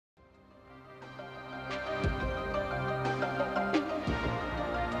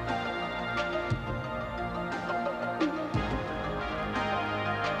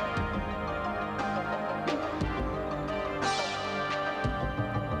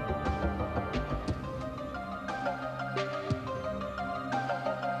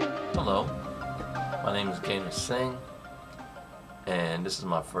Hello, my name is Gainer Singh, and this is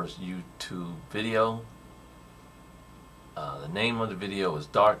my first YouTube video. The name of the video is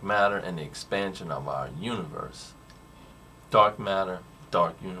Dark Matter and the Expansion of Our Universe. Dark Matter,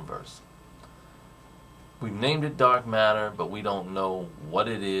 Dark Universe. We've named it Dark Matter, but we don't know what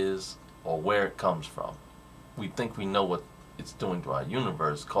it is or where it comes from. We think we know what it's doing to our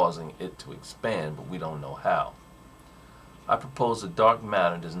universe, causing it to expand, but we don't know how. I propose that dark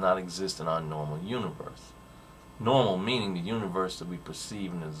matter does not exist in our normal universe. Normal meaning the universe that we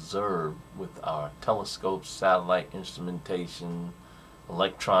perceive and observe with our telescopes, satellite instrumentation,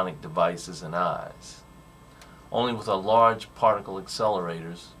 electronic devices, and eyes. Only with our large particle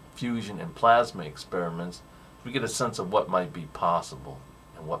accelerators, fusion and plasma experiments, we get a sense of what might be possible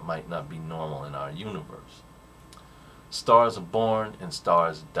and what might not be normal in our universe. Stars are born and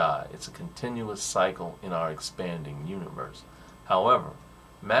stars die. It's a continuous cycle in our expanding universe. However,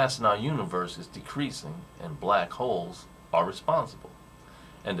 mass in our universe is decreasing and black holes are responsible.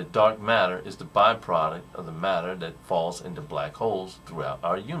 And the dark matter is the byproduct of the matter that falls into black holes throughout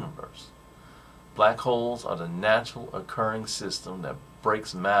our universe. Black holes are the natural occurring system that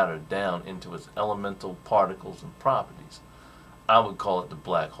breaks matter down into its elemental particles and properties. I would call it the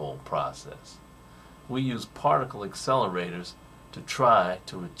black hole process. We use particle accelerators to try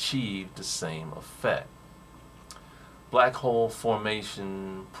to achieve the same effect. Black hole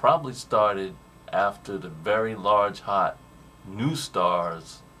formation probably started after the very large hot new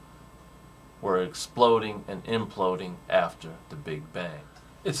stars were exploding and imploding after the Big Bang.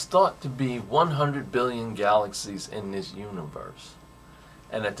 It's thought to be 100 billion galaxies in this universe,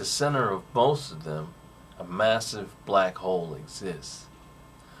 and at the center of most of them, a massive black hole exists.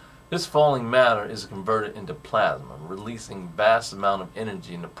 This falling matter is converted into plasma, releasing vast amount of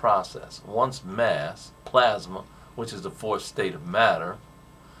energy in the process. Once mass, plasma, which is the fourth state of matter,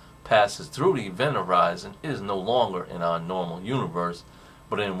 passes through the event horizon, it is no longer in our normal universe,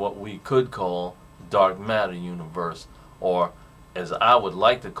 but in what we could call dark matter universe, or as I would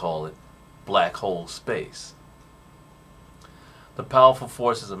like to call it, black hole space. The powerful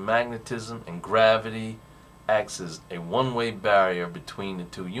forces of magnetism and gravity acts as a one-way barrier between the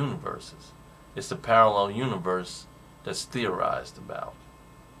two universes. It's the parallel universe that's theorized about.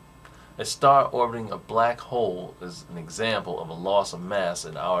 A star orbiting a black hole is an example of a loss of mass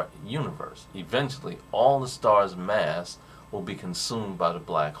in our universe. Eventually, all the star's mass will be consumed by the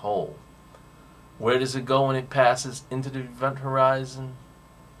black hole. Where does it go when it passes into the event horizon?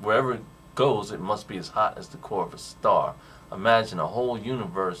 Wherever it goes, it must be as hot as the core of a star. Imagine a whole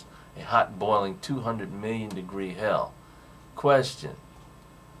universe a hot boiling 200 million degree hell. Question: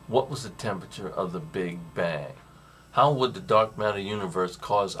 what was the temperature of the Big Bang? How would the dark matter universe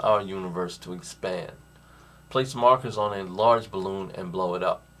cause our universe to expand? Place markers on a large balloon and blow it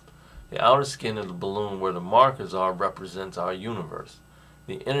up. The outer skin of the balloon where the markers are represents our universe.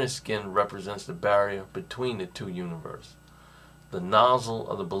 The inner skin represents the barrier between the two universes. The nozzle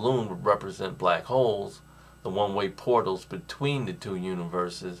of the balloon would represent black holes, the one-way portals between the two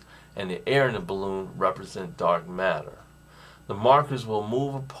universes, and the air in the balloon represent dark matter. The markers will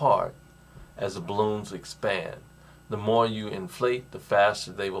move apart as the balloons expand. The more you inflate, the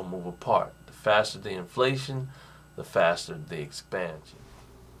faster they will move apart. The faster the inflation, the faster the expansion.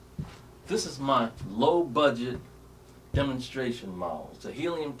 This is my low-budget demonstration model. It's a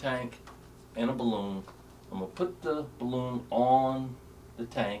helium tank and a balloon. I'm going to put the balloon on the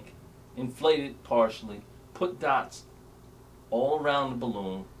tank, inflate it partially, put dots all around the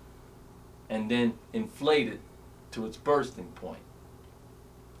balloon, and then inflate it to its bursting point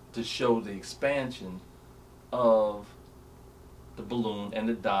to show the expansion of the balloon and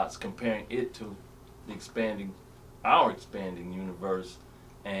the dots, comparing it to the our expanding universe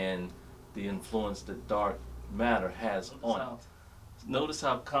and the influence that dark matter has on it. Notice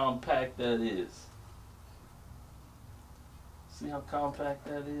how compact that is. See how compact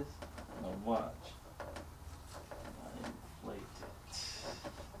that is? Now watch. I inflate it.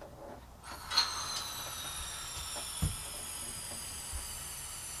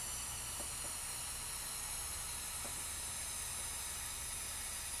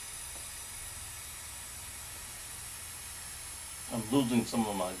 I'm losing some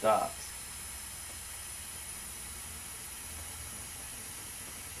of my dots.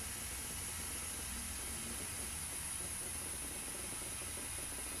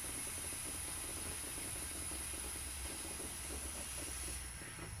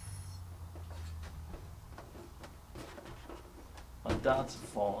 My dots have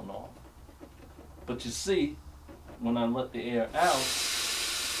fallen off. But you see, when I let the air out,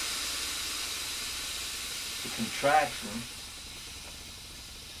 the contraction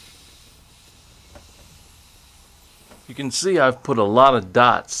You can see I've put a lot of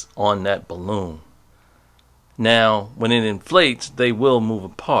dots on that balloon. Now, when it inflates, they will move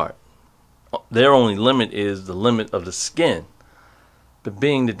apart. Their only limit is the limit of the skin. But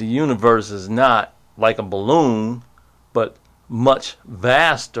being that the universe is not like a balloon, but much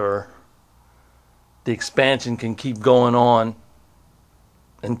vaster, the expansion can keep going on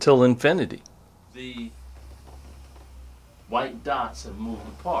until infinity. The white dots have moved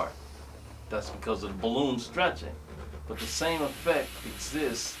apart. That's because of the balloon stretching. But the same effect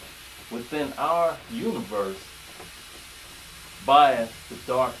exists within our universe by the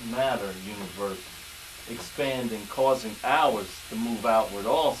dark matter universe expanding, causing ours to move outward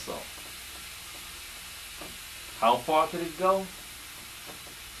also. How far could it go?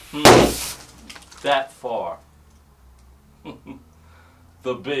 That far.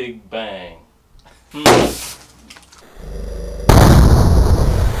 The Big Bang.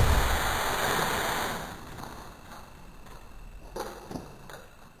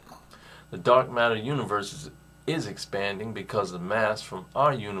 The dark matter universe is expanding because the mass from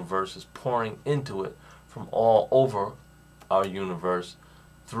our universe is pouring into it from all over our universe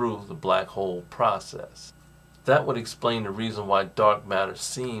through the black hole process. That would explain the reason why dark matter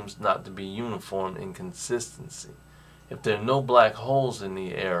seems not to be uniform in consistency. If there are no black holes in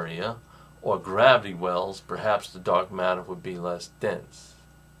the area or gravity wells, perhaps the dark matter would be less dense.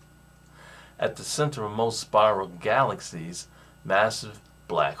 At the center of most spiral galaxies, massive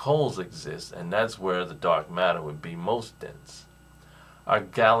black holes exist, and that's where the dark matter would be most dense. Our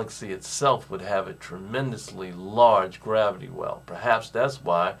galaxy itself would have a tremendously large gravity well. Perhaps that's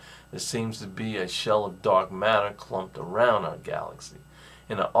why there seems to be a shell of dark matter clumped around our galaxy.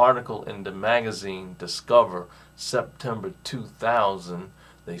 In an article in the magazine Discover, September 2000,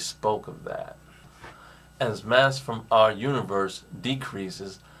 they spoke of that. As mass from our universe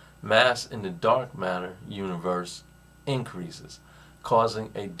decreases, mass in the dark matter universe increases, causing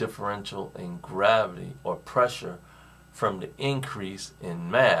a differential in gravity or pressure from the increase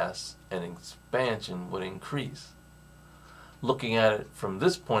in mass, and expansion would increase. Looking at it from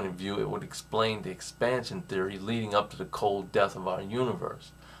this point of view, it would explain the expansion theory leading up to the cold death of our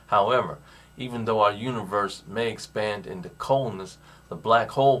universe. However, even though our universe may expand into coldness, the black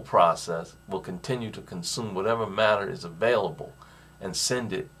hole process will continue to consume whatever matter is available and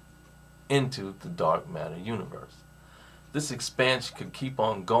send it into the dark matter universe. This expansion could keep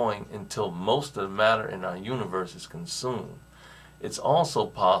on going until most of the matter in our universe is consumed. It's also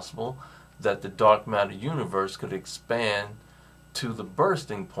possible that the dark matter universe could expand to the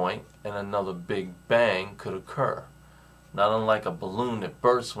bursting point and another Big Bang could occur. Not unlike a balloon that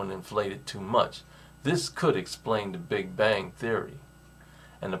bursts when inflated too much, this could explain the Big Bang theory,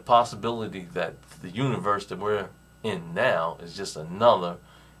 and the possibility that the universe that we're in now is just another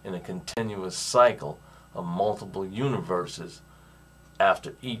in a continuous cycle of multiple universes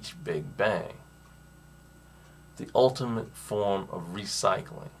after each Big Bang. The ultimate form of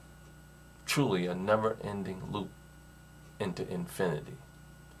recycling. Truly a never-ending loop into infinity.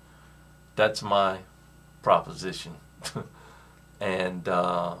 That's my proposition. And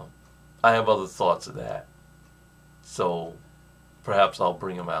I have other thoughts of that. So perhaps I'll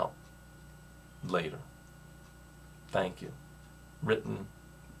bring them out later. Thank you. Written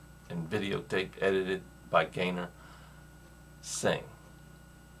and videotape edited by Gaynor Singh.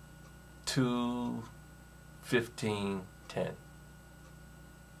 2/15/10.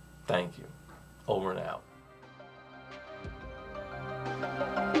 Thank you. Over and out.